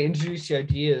basically introduce the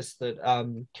ideas that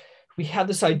we have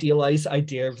this idealized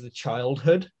idea of the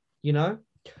childhood,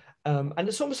 and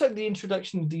it's almost like the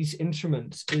introduction of these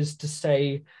instruments is to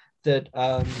say that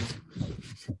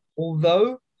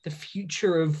although the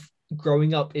future of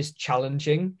growing up is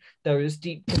challenging, there is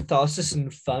deep catharsis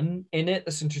and fun in it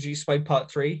that's introduced by Part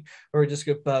 3, where it just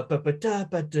goes ba ba ba da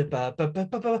ba da ba ba ba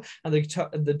ba ba, and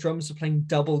the drums are playing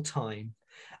double time,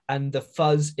 and the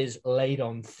fuzz is laid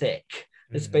on thick.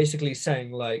 It's basically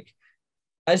saying, like,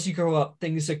 as you grow up,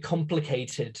 things are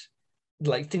complicated,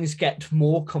 like things get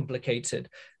more complicated,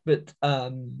 but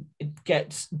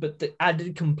the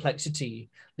added complexity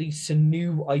leads to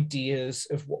new ideas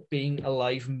of what being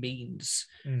alive means.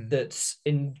 That's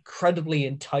incredibly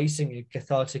enticing and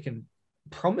cathartic and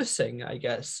promising, I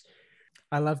guess.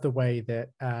 I love the way that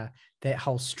that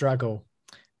whole struggle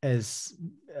is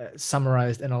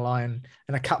summarized in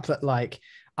a couplet like,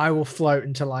 "I will float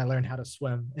until I learn how to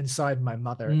swim inside my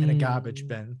mother in a garbage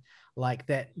bin." Like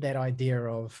that idea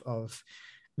of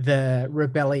the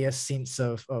rebellious sense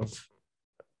of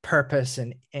purpose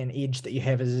and edge that you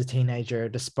have as a teenager,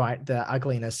 despite the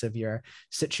ugliness of your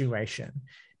situation.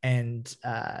 And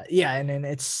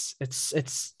it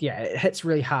hits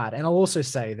really hard. And I'll also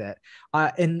say that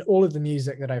in all of the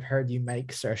music that I've heard you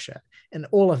make, Saoirse, in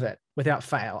all of it, without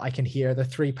fail, I can hear the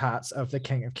 3 parts of The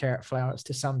King of Carrot Flowers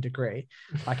to some degree.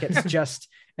 Like it's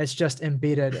just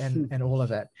embedded in all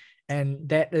of it. And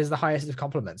that is the highest of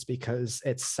compliments, because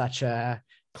it's such a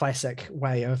classic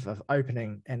way of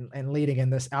opening and leading in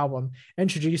this album,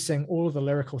 introducing all of the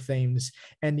lyrical themes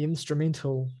and the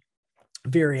instrumental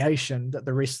variation that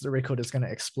the rest of the record is going to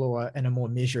explore in a more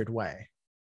measured way.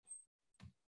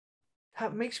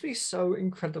 That makes me so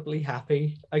incredibly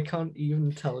happy. I can't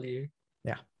even tell you.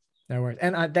 Yeah, no worries.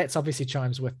 And that's obviously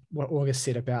chimes with what August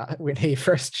said about when he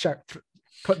first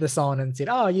put this on and said,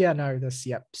 "Oh yeah, no, this,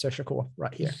 social core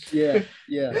right here."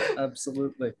 Yeah,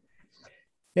 absolutely.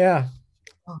 Yeah.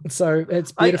 So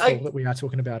it's beautiful that we are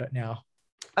talking about it now.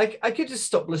 I could just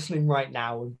stop listening right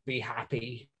now and be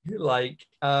happy.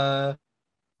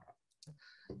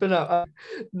 But no,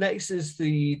 next is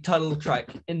the title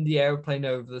track, "In the Aeroplane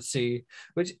Over the Sea,"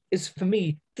 which is for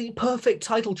me the perfect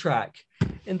title track,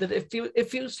 in that it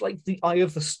feels like the eye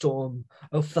of the storm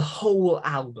of the whole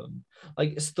album.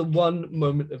 Like it's the one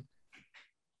moment of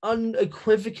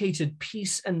unequivocated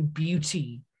peace and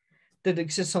beauty that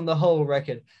exists on the whole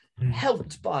record,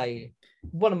 helped by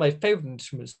one of my favorite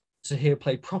instruments to hear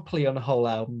play properly on a whole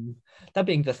album, that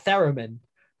being the theremin,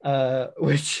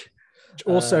 which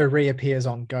also reappears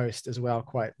on Ghost as well,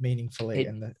 quite meaningfully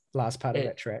in the last part of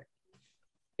that track.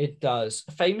 It does.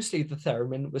 Famously, the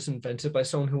theremin was invented by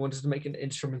someone who wanted to make an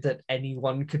instrument that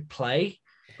anyone could play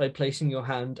by placing your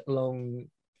hand along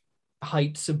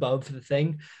heights above the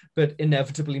thing, but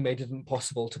inevitably made it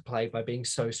impossible to play by being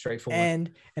so straightforward.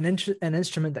 And an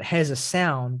instrument that has a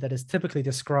sound that is typically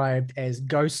described as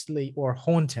ghostly or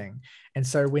haunting. And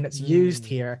so when it's used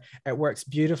here, it works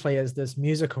beautifully as this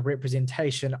musical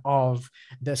representation of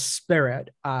the spirit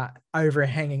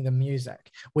overhanging the music,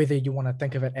 whether you want to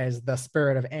think of it as the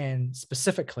spirit of Anne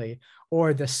specifically,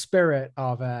 or the spirit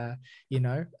of a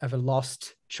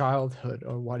lost childhood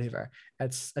or whatever.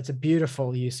 It's a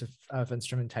beautiful use of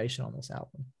instrumentation on this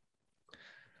album.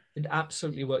 It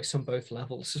absolutely works on both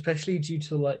levels, especially due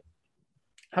to like,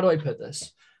 how do I put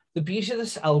this? The beauty of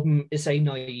this album is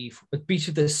the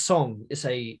beauty of this song is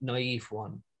a naive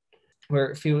one, where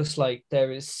it feels like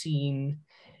there is seen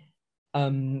by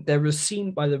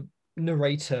the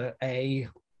narrator a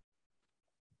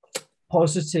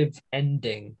positive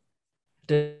ending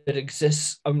that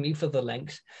exists only for the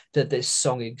length that this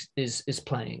song is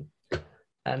playing.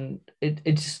 And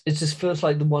it just feels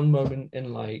like the one moment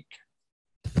in like,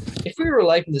 if we were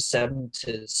alive in the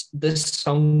 70s, this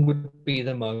song would be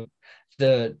the moment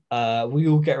that we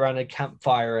all get around a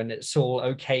campfire and it's all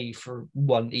okay for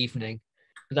one evening.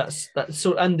 That's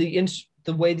so, and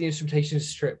the way the instrumentation is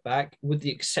stripped back, with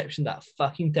the exception that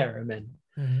fucking theremin,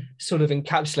 sort of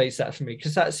encapsulates that for me,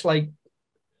 because that's like,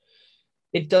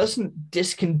 it doesn't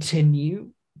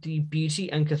discontinue the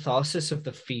beauty and catharsis of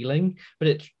the feeling, but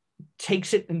it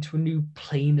takes it into a new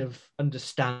plane of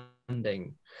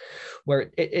understanding,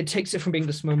 where it takes it from being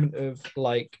this moment of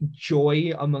like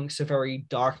joy amongst a very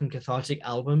dark and cathartic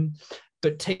album,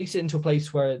 but takes it into a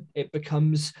place where it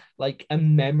becomes like a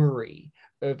memory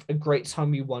of a great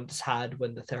time you once had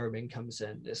when the theremin comes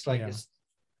in. It's like,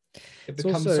 it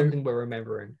becomes also something we're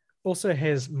remembering. Also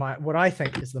has what I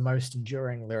think is the most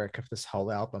enduring lyric of this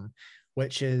whole album,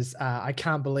 which is I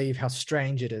can't believe how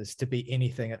strange it is to be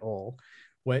anything at all,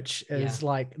 which is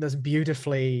like this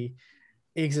beautifully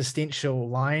existential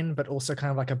line, but also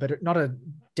kind of like a bit, not a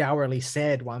dourly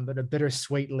sad one, but a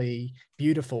bittersweetly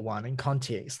beautiful one in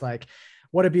context. Like,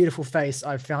 what a beautiful face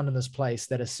I've found in this place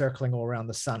that is circling all around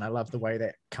the sun. I love the way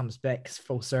that comes back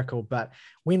full circle. But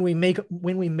when we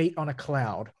meet on a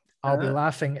cloud, I'll be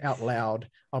laughing out loud.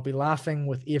 I'll be laughing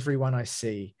with everyone I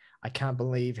see. I can't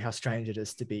believe how strange it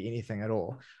is to be anything at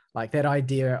all. Like that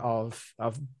idea of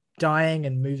dying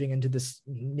and moving into this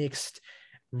next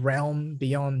realm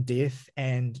beyond death,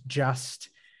 and just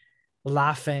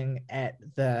laughing at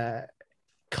the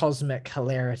cosmic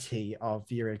hilarity of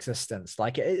your existence.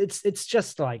 Like it's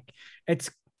just like, it's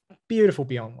beautiful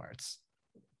beyond words.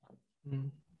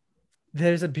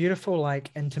 There's a beautiful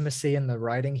like intimacy in the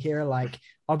writing here. Like,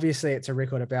 obviously it's a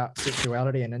record about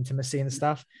sexuality and intimacy and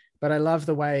stuff, but I love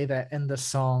the way that in the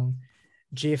song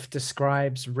Jeff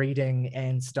describes reading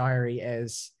Anne's diary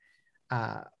as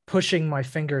pushing my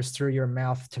fingers through your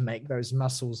mouth to make those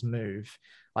muscles move.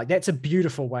 Like, that's a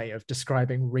beautiful way of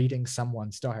describing reading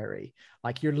someone's diary.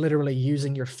 Like, you're literally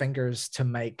using your fingers to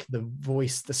make the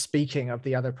voice, the speaking of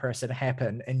the other person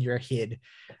happen in your head.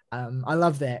 I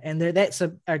love that. And that's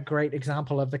a great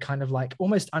example of the kind of like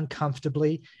almost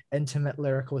uncomfortably intimate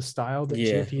lyrical style that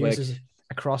Jeff uses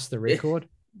across the record.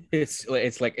 It's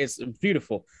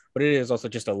beautiful, but it is also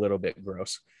just a little bit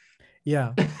gross.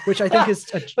 Yeah, which I think is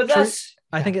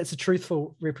I think it's a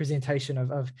truthful representation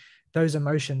of those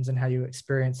emotions and how you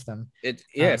experience them. It's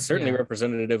certainly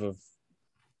representative of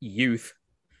youth.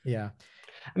 Yeah.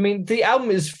 I mean, the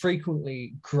album is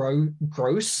frequently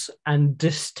gross and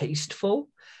distasteful,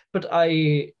 but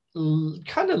I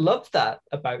kind of love that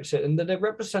about it, and that it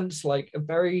represents like a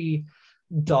very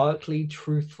darkly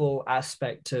truthful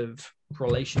aspect of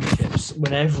relationships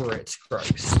whenever it's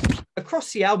gross.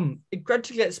 Across the album, it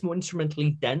gradually gets more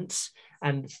instrumentally dense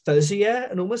and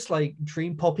fuzzier and almost like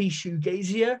dream poppy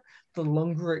shoegazier the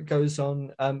longer it goes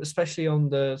on, especially on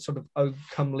the sort of "Oh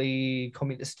Comely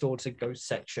Communist Daughter" Ghost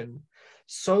section.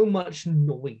 So much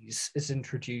noise is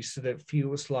introduced that it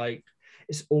feels like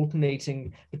it's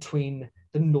alternating between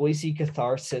the noisy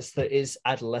catharsis that is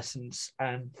adolescence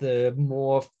and the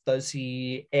more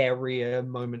fuzzy area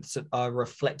moments that are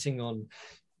reflecting on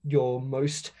your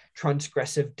most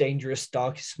transgressive, dangerous,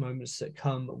 darkest moments that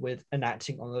come with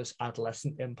enacting on those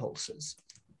adolescent impulses.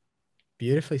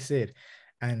 Beautifully said,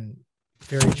 and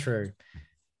very true.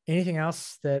 Anything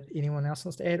else that anyone else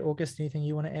wants to add? August, anything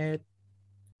you want to add?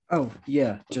 Oh,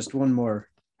 yeah, just one more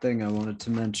thing I wanted to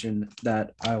mention,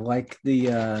 that I like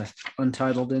the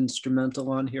untitled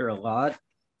instrumental on here a lot.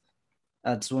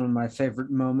 That's one of my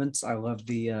favorite moments. I love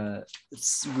the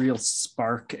real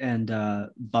spark and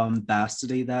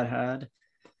bombacity that had.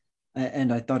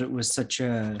 And I thought it was such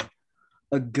a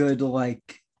good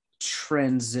like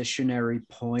transitionary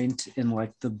point in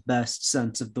like the best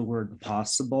sense of the word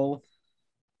possible.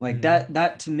 Like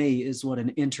that to me is what an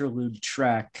interlude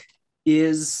track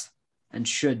is and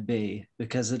should be,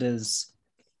 because it is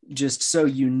just so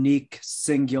unique,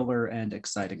 singular, and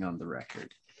exciting on the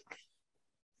record.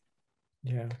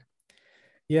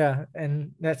 Yeah,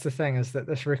 and that's the thing, is that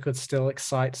this record still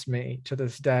excites me to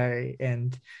this day,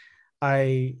 and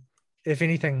I, if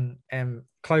anything, am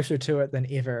closer to it than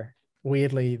ever.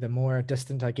 Weirdly, the more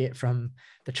distant I get from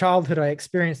the childhood I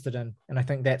experienced it in, and I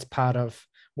think that's part of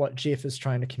what Jeff is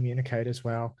trying to communicate as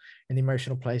well, and the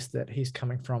emotional place that he's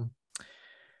coming from.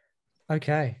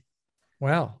 Okay,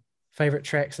 well, favorite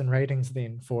tracks and ratings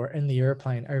then for In the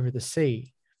Aeroplane Over the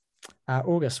Sea.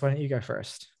 August, why don't you go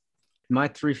first? My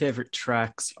 3 favorite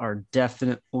tracks are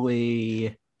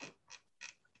definitely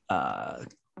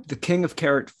The King of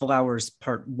Carrot Flowers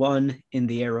Part 1, In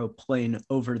the Aeroplane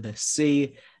Over the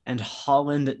Sea, and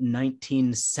Holland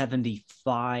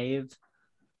 1975.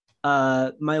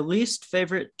 My least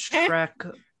favorite track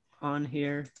on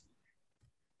here,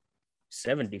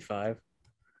 75.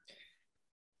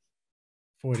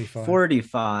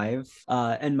 45.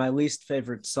 And my least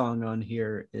favorite song on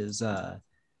here is I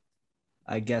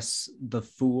guess The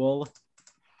Fool.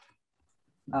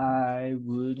 I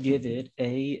would give it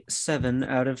a 7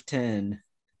 out of 10.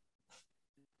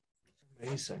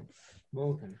 Amazing.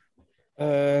 Morgan.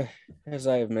 As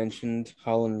I have mentioned,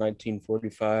 Holland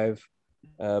 1945,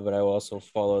 but I will also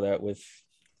follow that with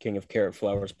King of Carrot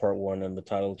Flowers Part 1 and the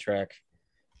title track.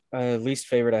 Least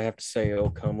favorite, I have to say, Oh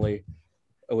Comely,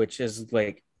 which is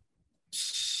like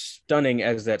stunning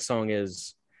as that song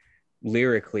is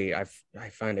lyrically. I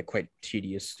find it quite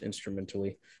tedious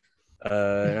instrumentally.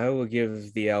 And I will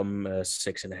give the album a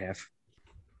 6.5.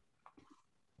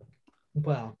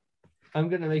 Well, I'm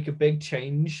going to make a big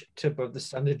change to both the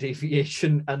standard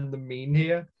deviation and the mean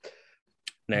here.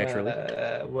 Naturally.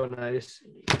 When I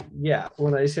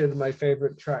say that my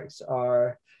favorite tracks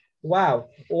are,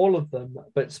 all of them,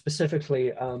 but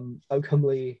specifically Oh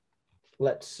Comely,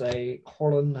 let's say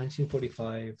Holland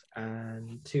 1945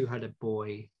 and Two-Headed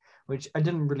Boy, which I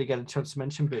didn't really get a chance to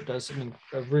mention, but it does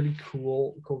a really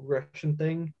cool progression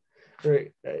thing where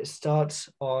it starts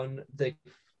on the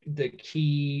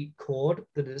key chord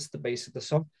that is the base of the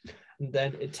song, and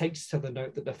then it takes to the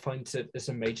note that defines it as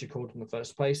a major chord in the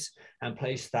first place and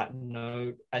plays that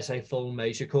note as a full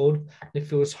major chord. It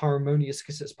feels harmonious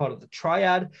because it's part of the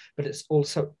triad, but it's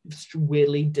also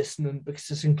weirdly dissonant because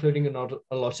it's including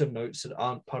a lot of notes that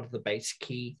aren't part of the bass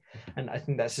key, and I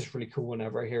think that's just really cool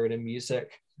whenever I hear it in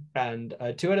music. And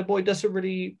Two-Headed Boy does it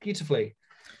really beautifully.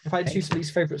 If I had to choose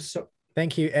least favorite song.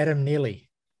 Thank you, Adam Neely.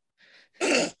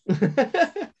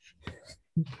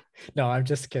 No, I'm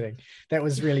just kidding. That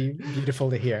was really beautiful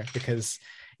to hear because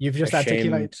you've just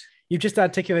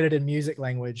articulated in music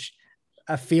language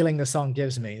a feeling the song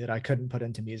gives me that I couldn't put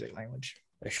into music language.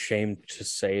 Ashamed to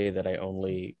say that I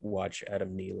only watch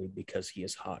Adam Neely because he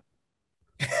is hot.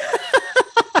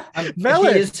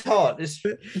 Valid. He is hot.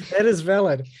 That is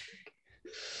valid.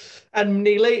 And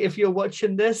Neely, if you're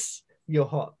watching this, you're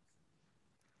hot.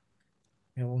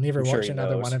 We'll never watch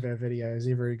another one of our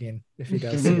videos ever again if he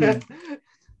does.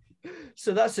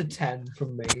 So that's a 10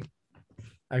 from me.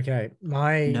 Okay,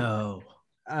 No.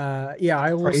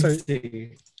 I also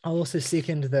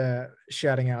second the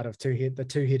shouting out of the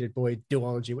Two-Headed Boy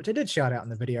duology, which I did shout out in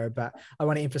the video, but I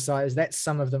want to emphasize that's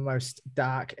some of the most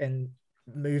dark and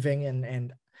moving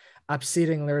and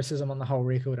upsetting lyricism on the whole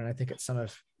record, and I think it's some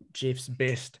of Jeff's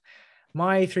best.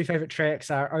 My 3 favorite tracks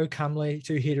are Oh Comely,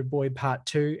 Two-Headed Boy Part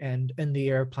 2, and In the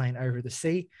Aeroplane Over the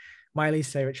Sea. My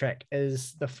least favorite track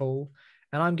is The Fool,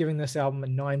 and I'm giving this album a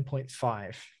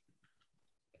 9.5.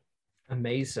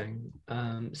 Amazing.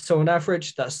 So on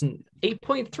average, that's an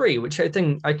 8.3, which I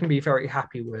think I can be very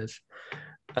happy with,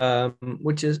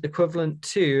 which is equivalent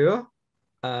to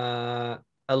a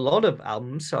lot of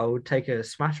albums. So I would take a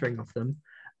smattering of them.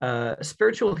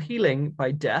 Spiritual Healing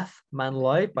by Death, Man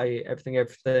Alive by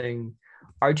Everything,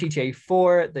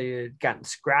 RTJ4, the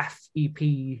Gantz Graph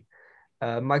EP,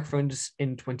 Microphones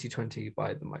in 2020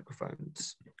 by The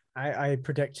Microphones. I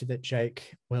predict that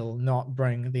Jake will not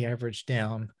bring the average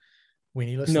down when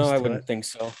he listens to it. No, I wouldn't think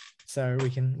so. So we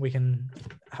can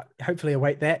hopefully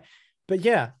await that. But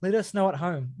yeah, let us know at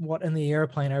home what In the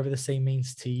Aeroplane Over the Sea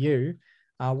means to you.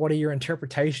 What are your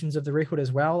interpretations of the record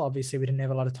as well? Obviously, we didn't have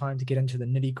a lot of time to get into the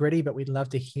nitty gritty, but we'd love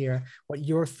to hear what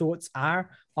your thoughts are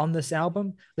on this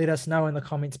album. Let us know in the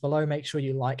comments below. Make sure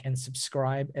you like and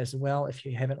subscribe as well if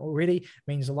you haven't already. It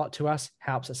means a lot to us,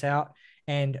 helps us out.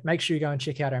 And make sure you go and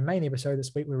check out our main episode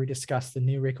this week where we discuss the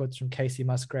new records from Casey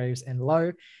Musgraves and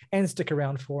Low, and stick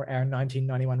around for our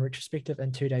 1991 retrospective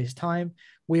in 2 days' time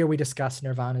where we discuss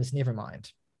Nirvana's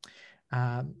Nevermind.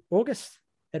 August,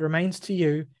 it remains to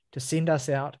you to send us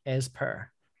out as per.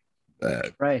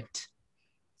 Right.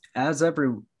 As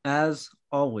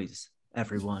always,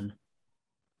 everyone,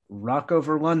 rock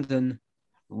over London,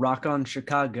 rock on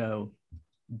Chicago,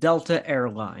 Delta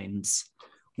Airlines.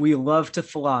 We love to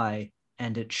fly,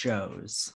 and it shows.